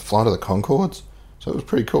guy from the Flight of the Conchords, so it was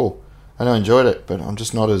pretty cool. And I enjoyed it, but I'm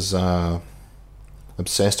just not as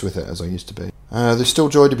obsessed with it as I used to be. There's still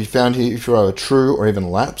joy to be found here if you're a true or even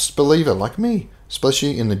lapsed believer like me,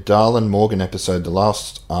 especially in the Darlan Morgan episode, The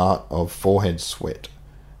Lost Art of Forehead Sweat.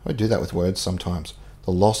 I do that with words sometimes.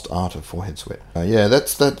 The Lost Art of Forehead Sweat.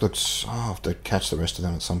 That looks... I'll have to catch the rest of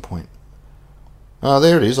them at some point.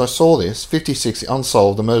 There it is. I saw this. 56,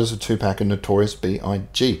 Unsolved, The Murders of Tupac and Notorious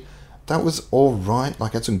B.I.G. That was alright.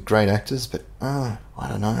 Like, had some great actors, but, I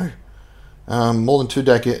don't know. More than 2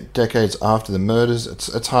 decades after the murders,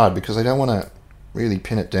 it's hard because they don't want to really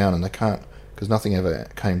pin it down, and they can't, because nothing ever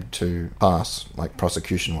came to pass, like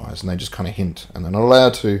prosecution-wise, and they just kind of hint, and they're not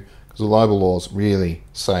allowed to, because the libel laws really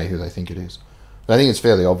say who they think it is. But I think it's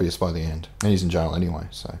fairly obvious by the end, and he's in jail anyway,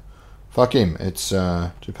 so fuck him. It's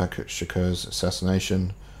Tupac Shakur's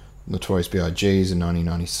assassination, Notorious B.I.G.'s in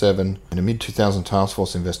 1997, and a mid-2000 task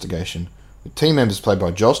force investigation, with team members played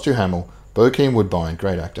by Josh Duhamel, Bokeem Woodbine,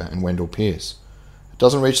 great actor, and Wendell Pierce. It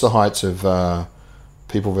doesn't reach the heights of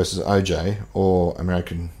People vs. OJ or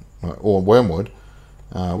Wormwood,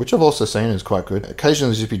 which I've also seen is quite good.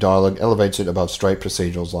 Occasionally zippy dialogue elevates it above straight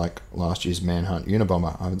procedurals like last year's Manhunt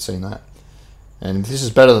Unabomber. I haven't seen that. And if this is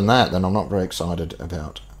better than that, then I'm not very excited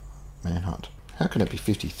about Manhunt. How can it be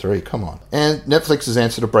 53? Come on. And Netflix's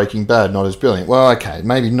answer to Breaking Bad, not as brilliant. Well, okay,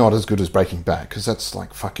 maybe not as good as Breaking Bad, because that's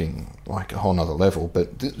like fucking like a whole nother level, but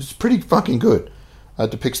it's pretty fucking good. It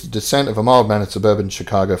depicts the descent of a mild-mannered suburban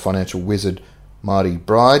Chicago financial wizard, Marty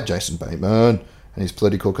Bride, Jason Bateman, and his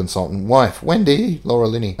political consultant wife, Wendy, Laura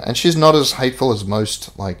Linney. And she's not as hateful as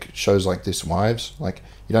most like shows like this wives. Like,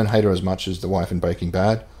 you don't hate her as much as the wife in Breaking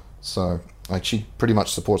Bad. So, like, she pretty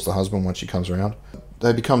much supports the husband once she comes around.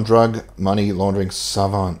 They become drug money laundering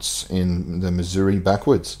savants in the Missouri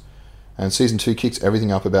backwoods. And season 2 kicks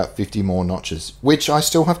everything up about 50 more notches, which I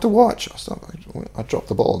still have to watch. I dropped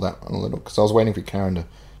the ball on that one a little because I was waiting for Karen to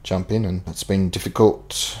jump in, and it's been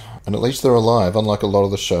difficult. And at least they're alive, unlike a lot of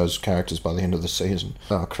the show's characters by the end of the season.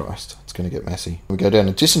 Oh, Christ. It's going to get messy. We go down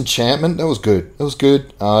to Disenchantment. That was good. It was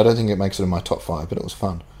good. I don't think it makes it in my top 5, but it was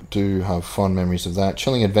fun. Do have fond memories of that.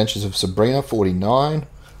 Chilling Adventures of Sabrina, 49.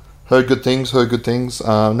 Heard good things.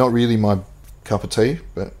 Not really my cup of tea,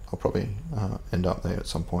 but I'll probably end up there at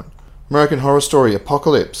some point. American Horror Story,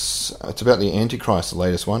 Apocalypse. It's about the Antichrist, the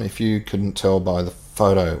latest one, if you couldn't tell by the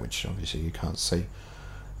photo, which obviously you can't see.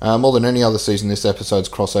 More than any other season, this episode's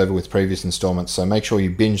crossover with previous installments, so make sure you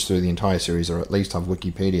binge through the entire series, or at least have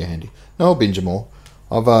Wikipedia handy. No, I'll binge them all.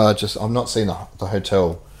 I've not seen the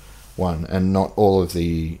hotel one, and not all of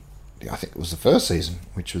the. I think it was the first season,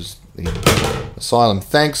 which was the Asylum.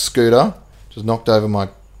 Thanks, Scooter. Just knocked over my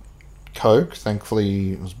Coke.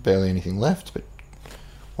 Thankfully, there was barely anything left, but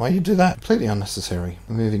why you do that? Completely unnecessary.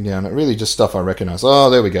 Moving down, it really just stuff I recognise. Oh,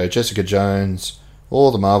 there we go. Jessica Jones. All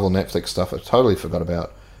the Marvel Netflix stuff I totally forgot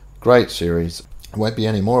about. Great series. There won't be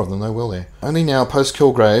any more of them, though, will there? Only now,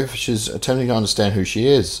 post-Kilgrave, she's attempting to understand who she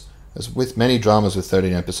is. As with many dramas with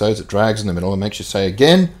 13 episodes, it drags in the middle and makes you say,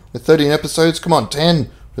 again? With 13 episodes? Come on, 10! Would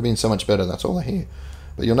have been so much better, that's all I hear.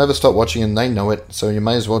 But you'll never stop watching and they know it, so you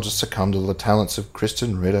may as well just succumb to the talents of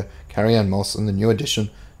Kristen Ritter, Carrie-Anne Moss, and the new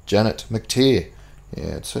addition, Janet McTeer.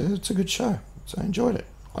 Yeah, it's a good show. So I enjoyed it.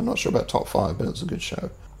 I'm not sure about top 5, but it's a good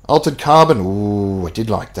show. Altered Carbon. Ooh, I did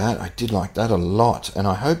like that. I did like that a lot. And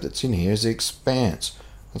I hope that's in here is The Expanse.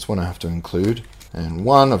 That's one I have to include. And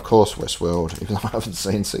one, of course, Westworld. Even though I haven't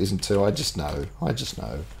seen season 2, I just know.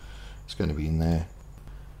 It's going to be in there.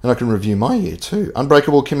 And I can review my year too.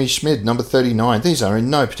 Unbreakable Kimmy Schmid, number 39. These are in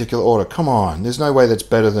no particular order. Come on. There's no way that's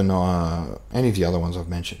better than any of the other ones I've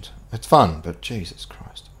mentioned. It's fun, but Jesus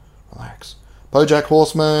Christ. Relax. BoJack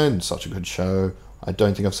Horseman. Such a good show. I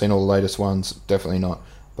don't think I've seen all the latest ones. Definitely not.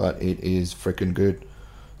 But it is freaking good.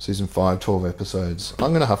 Season 5, 12 episodes.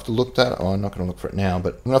 I'm going to have to look that. Oh, I'm not going to look for it now,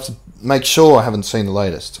 but I'm going to have to make sure I haven't seen the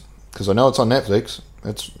latest. Because I know it's on Netflix.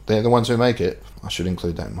 They're the ones who make it. I should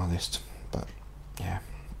include that in my list. But, yeah.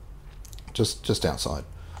 Just outside.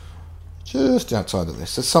 Just outside the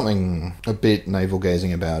list. There's something a bit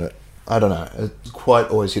navel-gazing about it. I don't know. It's quite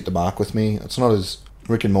always hit the mark with me. It's not as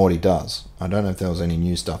Rick and Morty does. I don't know if there was any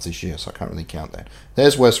new stuff this year, so I can't really count that.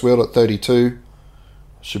 There's Westworld at 32.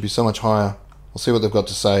 Should be so much higher. We'll see what they've got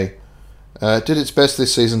to say. It did its best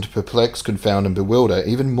this season to perplex, confound, and bewilder,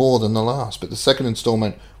 even more than the last. But the second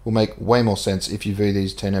installment will make way more sense if you view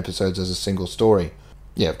these 10 episodes as a single story.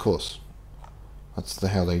 Yeah, of course. That's the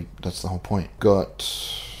whole point. Now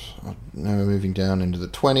we're moving down into the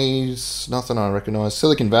 20s. Nothing I recognise.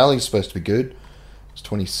 Silicon Valley is supposed to be good. It's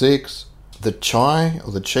 26. The Chi,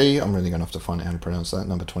 I'm really going to have to find out how to pronounce that.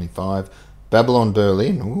 Number 25. Babylon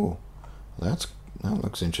Berlin. Ooh, that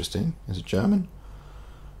looks interesting. Is it German?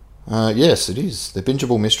 Yes, it is. The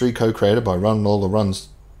bingeable mystery co-created by Run Lola Run's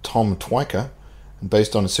Tom Twyker and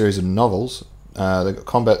based on a series of novels. The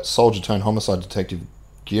combat soldier-turned-homicide detective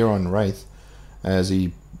Giron Wraith as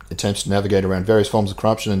he attempts to navigate around various forms of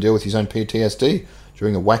corruption and deal with his own PTSD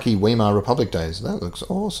during the wacky Weimar Republic days. That looks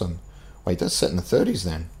awesome. Wait, that's set in the 30s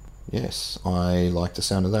then. Yes, I like the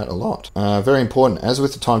sound of that a lot. Very important, as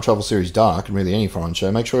with the time travel series Dark, and really any foreign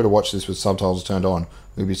show, make sure to watch this with subtitles turned on.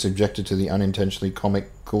 You'll be subjected to the unintentionally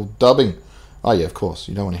comical dubbing. Oh yeah, of course,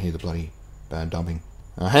 you don't want to hear the bloody bad dubbing.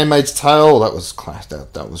 Handmaid's Tale, that was class.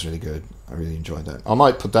 That was really good. I really enjoyed that. I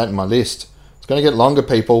might put that in my list. It's going to get longer,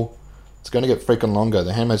 people. It's going to get freaking longer.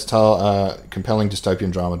 The Handmaid's Tale compelling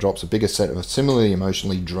dystopian drama drops a bigger set of similarly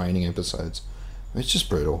emotionally draining episodes. It's just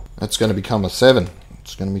brutal. It's going to become a 7.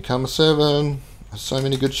 It's going to become a 7. There's so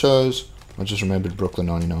many good shows. I just remembered Brooklyn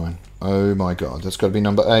 99. Oh my god, that's got to be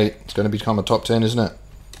number 8. It's going to become a top 10, isn't it?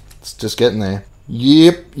 It's just getting there.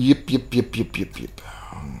 Yep.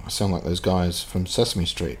 I sound like those guys from Sesame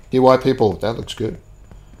Street. Dear white people, that looks good.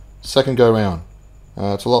 Second go round.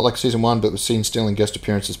 It's a lot like season 1, but with scenes stealing guest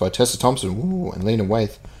appearances by Tessa Thompson and Lena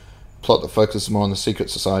Waithe. Plot that focuses more on the secret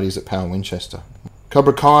societies at Power Winchester.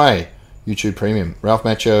 Cobra Kai, YouTube Premium. Ralph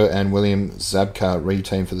Macchio and William Zabka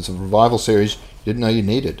re-team for this revival series you didn't know you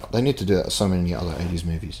needed. They need to do that with so many other 80s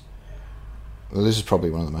movies. Well, this is probably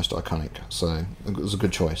one of the most iconic, so it was a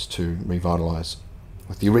good choice to revitalise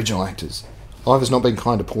with the original actors. Life has not been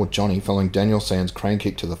kind to poor Johnny following Daniel Sands' crane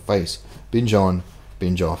kick to the face. Binge on,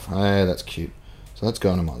 binge off. Hey, that's cute. So that's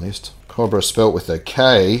going on my list. Cobra spelt with a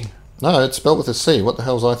K. No, it's spelt with a C. What the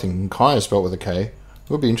hell was I thinking? Kai is spelt with a K. It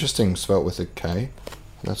would be interesting spelt with a K.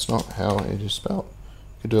 That's not how it is spelt.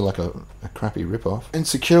 You could do like a crappy rip-off.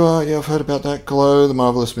 Insecure, yeah, I've heard about that. Glow, The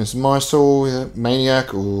Marvelous Miss Maisel, yeah.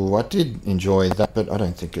 Maniac, ooh, I did enjoy that, but I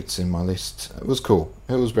don't think it's in my list. It was cool.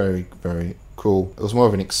 It was very, very cool. It was more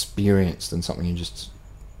of an experience than something you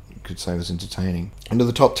could say was entertaining. Into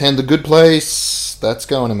the top 10, The Good Place. That's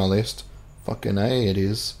going in my list. Fucking A, it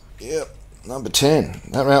is. Yep, number 10.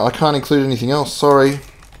 That round, I can't include anything else, sorry.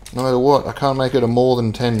 No matter what, I can't make it a more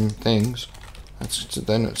than 10 things.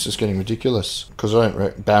 Then it's just getting ridiculous. Because I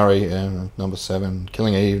don't Barry, number 7.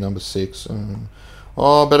 Killing Eve, number 6.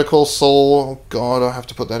 Better Call Saul. Oh god, I have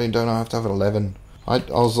to put that in, don't I? I have to have it 11. I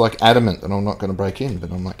was like adamant that I'm not going to break in,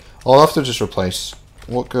 but I'm like, I'll have to just replace.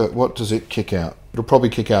 What does it kick out? It'll probably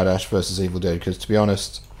kick out Ash vs Evil Dead, because to be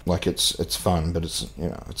honest, like it's fun, but it's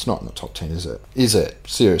it's not in the top 10, is it? Is it?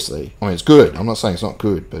 Seriously? I mean, it's good. I'm not saying it's not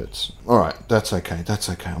good, but it's all right. That's okay.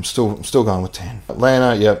 I'm still going with 10.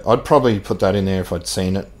 Atlanta, yeah, I'd probably put that in there if I'd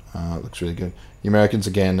seen it. It looks really good. The Americans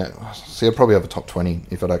again. See, I'd probably have a top 20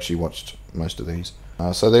 if I'd actually watched most of these.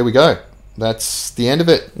 So there we go. That's the end of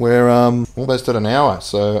it. We're almost at an hour,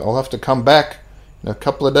 so I'll have to come back in a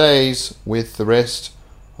couple of days with the rest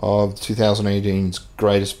of 2018's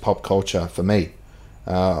greatest pop culture for me.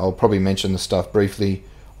 I'll probably mention the stuff briefly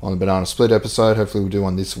on the Banana Split episode. Hopefully we'll do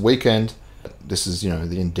one this weekend. This is,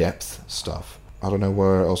 the in-depth stuff. I don't know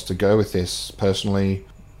where else to go with this. Personally,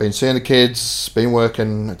 been seeing the kids, been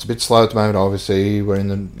working. It's a bit slow at the moment, obviously. We're in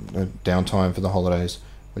the downtime for the holidays,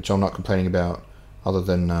 which I'm not complaining about, other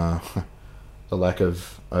than the lack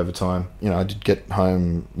of overtime. I did get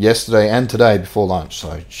home yesterday and today before lunch,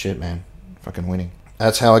 so shit, man. Fucking winning.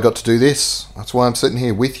 That's how I got to do this. That's why I'm sitting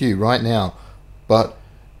here with you right now. But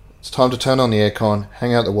it's time to turn on the aircon,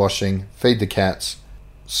 hang out the washing, feed the cats,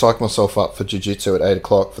 psych myself up for jiu-jitsu at 8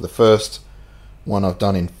 o'clock for the first one I've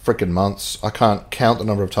done in frickin' months. I can't count the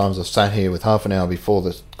number of times I've sat here with half an hour before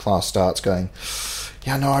the class starts going,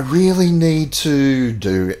 I really need to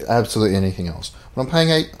do absolutely anything else. When I'm paying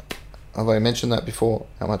 8, have I mentioned that before,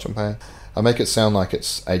 how much I'm paying? I make it sound like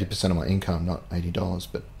it's 80% of my income, not $80.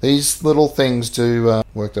 But these little things do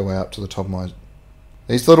work their way up to the top of my...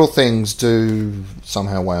 These little things do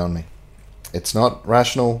somehow weigh on me. It's not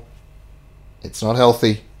rational. It's not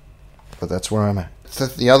healthy. But that's where I'm at.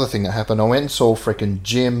 The other thing that happened, I went and saw frickin'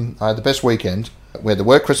 Jim. I had the best weekend. We had the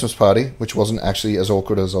work Christmas party, which wasn't actually as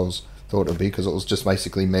awkward as I thought it would be, because it was just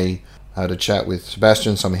basically me. I had a chat with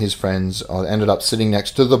Sebastian, some of his friends. I ended up sitting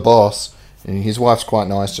next to the boss, and his wife's quite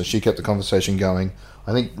nice, so she kept the conversation going.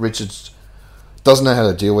 I think Richards doesn't know how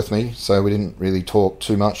to deal with me, so we didn't really talk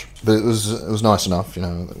too much. But it was nice enough,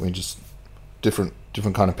 that we're just different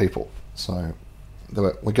kind of people. So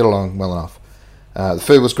we get along well enough. The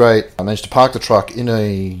food was great. I managed to park the truck in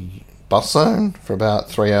a bus zone for about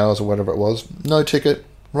 3 hours or whatever it was. No ticket,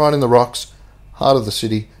 right in the rocks, heart of the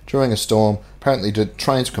city, during a storm. Apparently the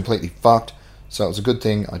trains were completely fucked, so it was a good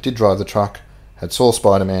thing. I did drive the truck, saw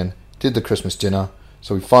Spider-Man, did the Christmas dinner,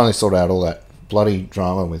 so we finally sorted out all that bloody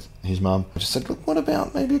drama with his mum. I just said, look, what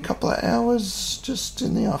about maybe a couple of hours just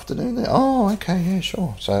in the afternoon there? Oh, okay, yeah,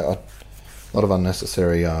 sure. So a lot of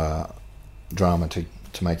unnecessary drama to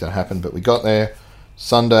make that happen, but we got there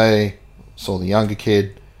Sunday, saw the younger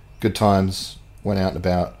kid, good times, went out and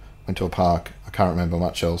about, went to a park. I can't remember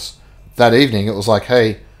much else. That evening it was like,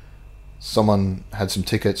 hey, someone had some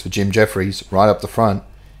tickets for Jim Jeffries right up the front.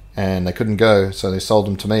 and they couldn't go, so they sold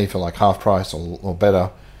them to me for like half price or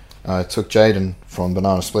better. I took Jaden from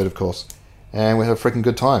Banana Split, of course, and we had a freaking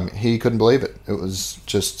good time. He couldn't believe it. It was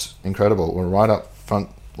just incredible. We're right up front,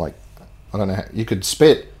 like, I don't know how, you could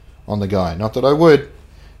spit on the guy. Not that I would.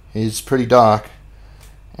 He's pretty dark,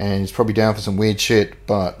 and he's probably down for some weird shit,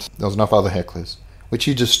 but there was enough other hecklers, which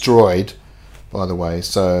he destroyed, by the way.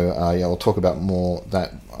 So, yeah, we'll talk about more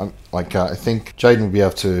that. I think Jaden will be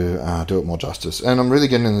able to do it more justice. And I'm really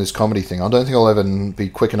getting into this comedy thing. I don't think I'll ever be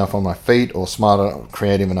quick enough on my feet or smarter,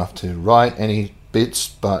 creative enough to write any bits,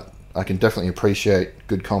 but I can definitely appreciate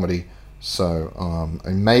good comedy. So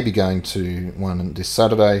I may be going to one this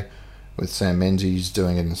Saturday with Sam Menzies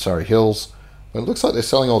doing it in Surrey Hills. But it looks like they're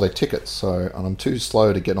selling all their tickets, and I'm too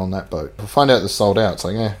slow to get on that boat. If I find out they're sold out, it's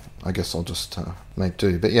like, I guess I'll just make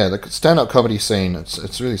do. But yeah, the stand-up comedy scene,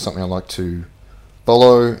 it's really something I like to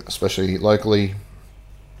follow, especially locally.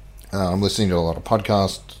 I'm listening to a lot of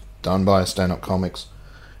podcasts done by stand-up comics,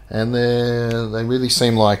 and they really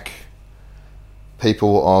seem like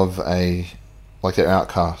people of they're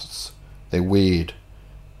outcasts. They're weird.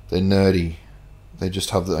 They're nerdy. They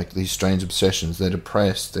just have like these strange obsessions. They're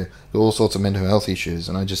depressed. They're all sorts of mental health issues,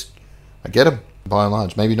 and I get them by and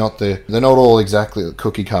large. Maybe not they're not all exactly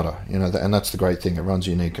cookie cutter, and that's the great thing. Everyone's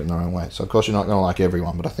unique in their own way. So of course you're not going to like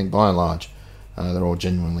everyone, but I think by and large they're all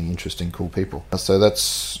genuinely interesting, cool people. So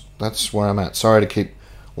that's where I'm at. Sorry to keep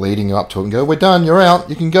leading you up to it and go, we're done, you're out,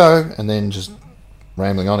 you can go, and then just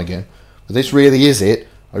rambling on again. But this really is it.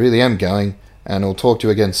 I really am going, and I'll talk to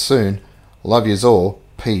you again soon. Love yous all.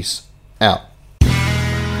 Peace out.